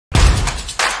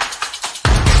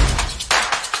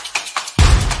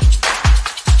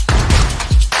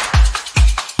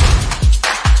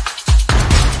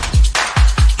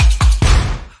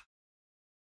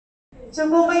So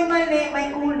kung may mali,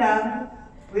 may kulang,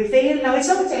 we fail now,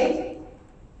 it's okay.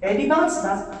 Ready, bounce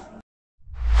back.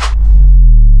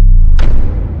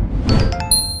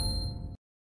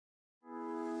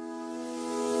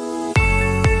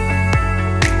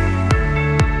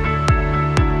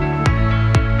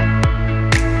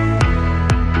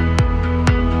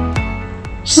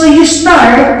 So you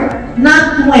start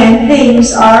not when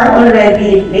things are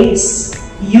already in place.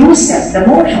 You set the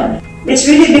motion. It's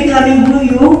really becoming who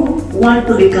you want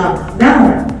to become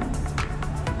now.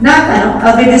 Not,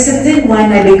 I'll be disciplined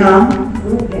when I become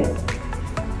rooted.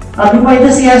 I'll be more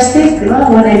enthusiastic,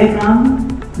 when I become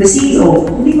the CEO.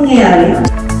 Hindi mangyayari yun.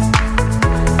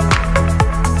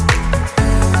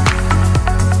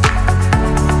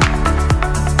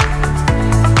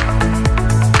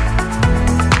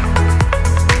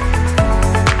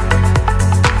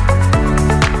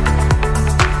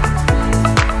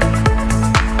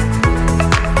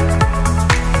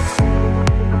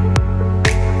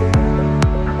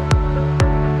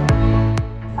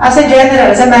 As a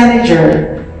general, as a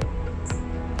manager,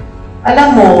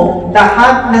 alam mo,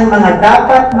 lahat ng mga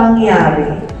dapat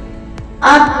mangyari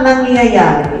at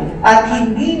nangyayari at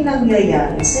hindi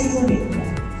nangyayari sa unit mo.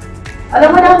 Alam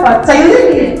mo dapat, sa'yo yun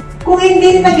eh. Kung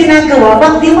hindi na ginagawa,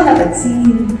 bakit di mo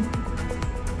napansin?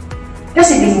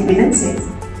 Kasi di mo pinansin.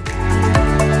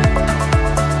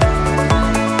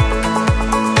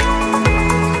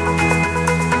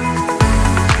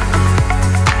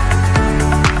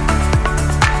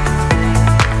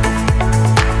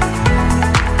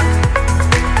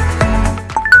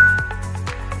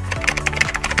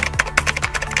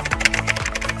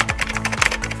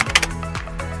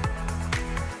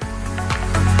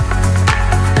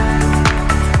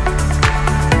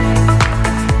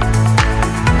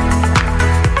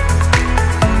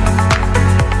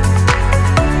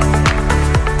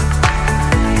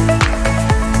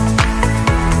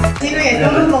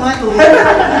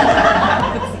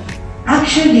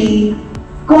 Actually,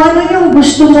 kung ano yung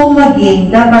gusto mong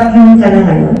maging, dapat yun ka na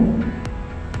ngayon.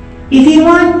 If you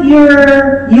want your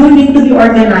unit to be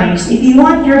organized, if you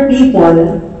want your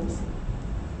people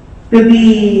to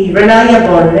be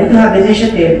reliable and to have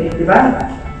initiative, di ba?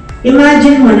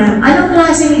 Imagine mo na, anong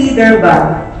klaseng leader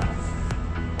ba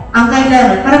ang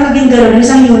kailangan para maging gano'n ng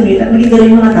isang unit at maging gano'n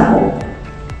yung mga tao?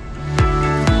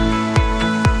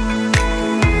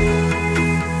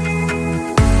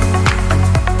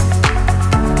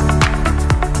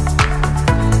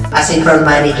 As in, from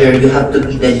manager, you have to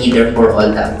be the leader for all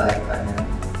dapat.